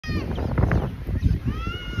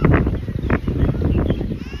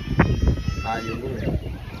Hallelujah.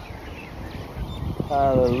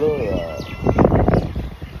 Hallelujah.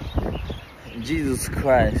 Jesus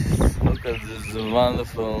Christ. Look at this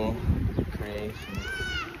wonderful creation.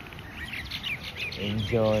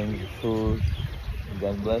 Enjoying the food.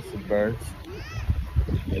 God bless the birds.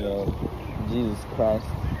 You know, Jesus Christ,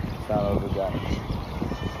 Son of the God.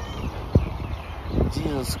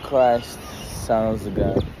 Jesus Christ, Son of the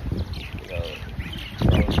God. You know,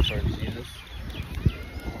 praying for Jesus.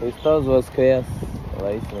 Христос воскрес,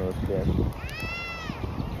 воистину воскрес.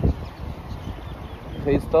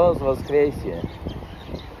 Христос воскресе,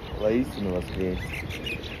 воистину воскресе.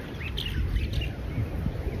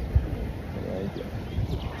 Понимаете?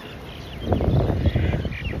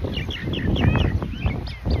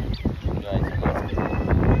 Давайте воскресе.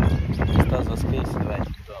 Христос воскресе,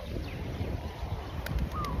 давайте потом.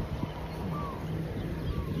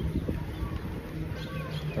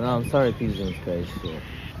 No, I'm sorry, pigeons, guys.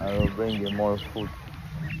 I will bring you more food.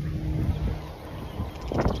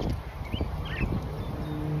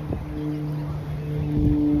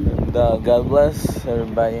 And God bless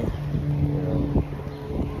everybody. You know.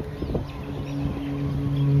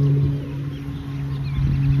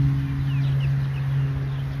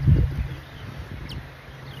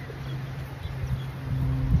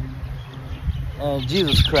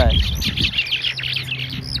 Jesus Christ.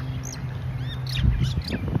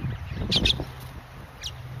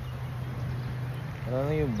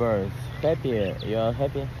 Only you birds. Happy? You're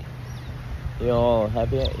happy? You're all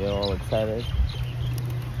happy? You're all excited?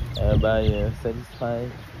 Everybody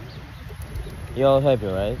satisfied? You're all happy,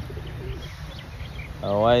 right?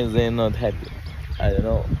 Why is they not happy? I don't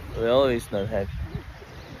know. We're always not happy.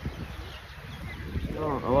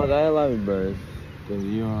 No, I love you birds. Because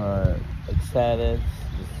you are excited,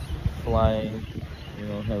 just flying, you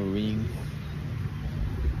don't have wings.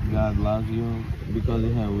 God loves you because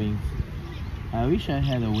you have wings. I wish I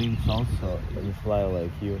had wings also and fly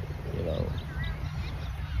like you know.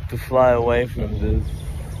 To fly away from this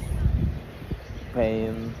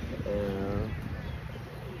pain and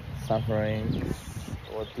suffering,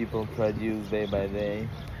 what people produce day by day.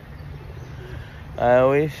 I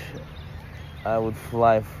wish I would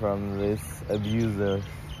fly from this abusers,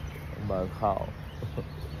 but how?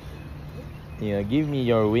 You know, give me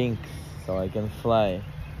your wings so I can fly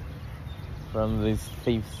from these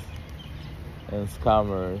thieves and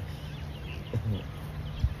scammers.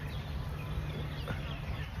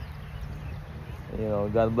 You know,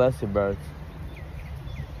 God bless you, birds.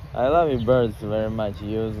 I love you, birds, very much.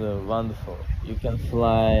 You're wonderful. You can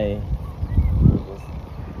fly.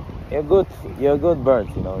 You're good birds.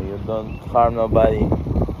 You know, you don't harm nobody.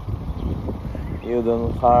 You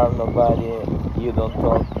don't harm nobody. You don't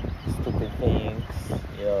talk stupid things.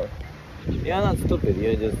 You know, you're not stupid.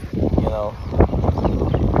 You're just, you know.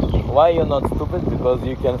 Why you're not stupid? Because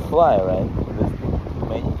you can fly, right?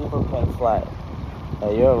 Many people can fly.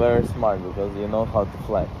 You're very smart because you know how to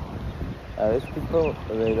fly. These people,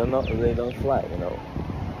 they don't fly, you know.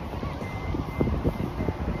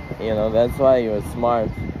 You know, that's why you're smart.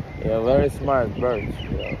 You're very smart birds, you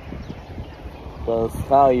know. Because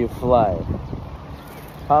how you fly?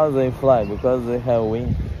 How they fly? Because they have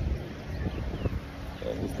wings.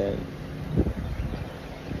 You understand?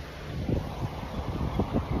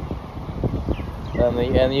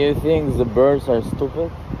 And you think the birds are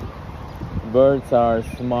stupid? Birds are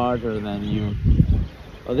smarter than you.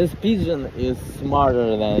 Oh, this pigeon is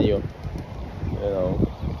smarter than you. You know.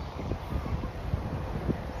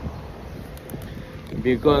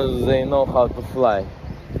 Because they know how to fly.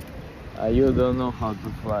 You don't know how to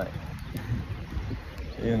fly.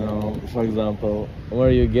 You know, for example,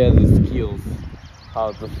 where you get the skills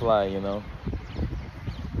how to fly, you know.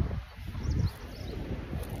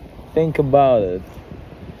 Think about it.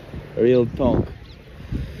 Real talk.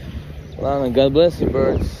 Lana, God bless you,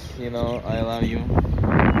 birds. You know, I love you.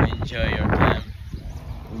 Enjoy your time.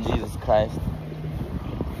 Jesus Christ.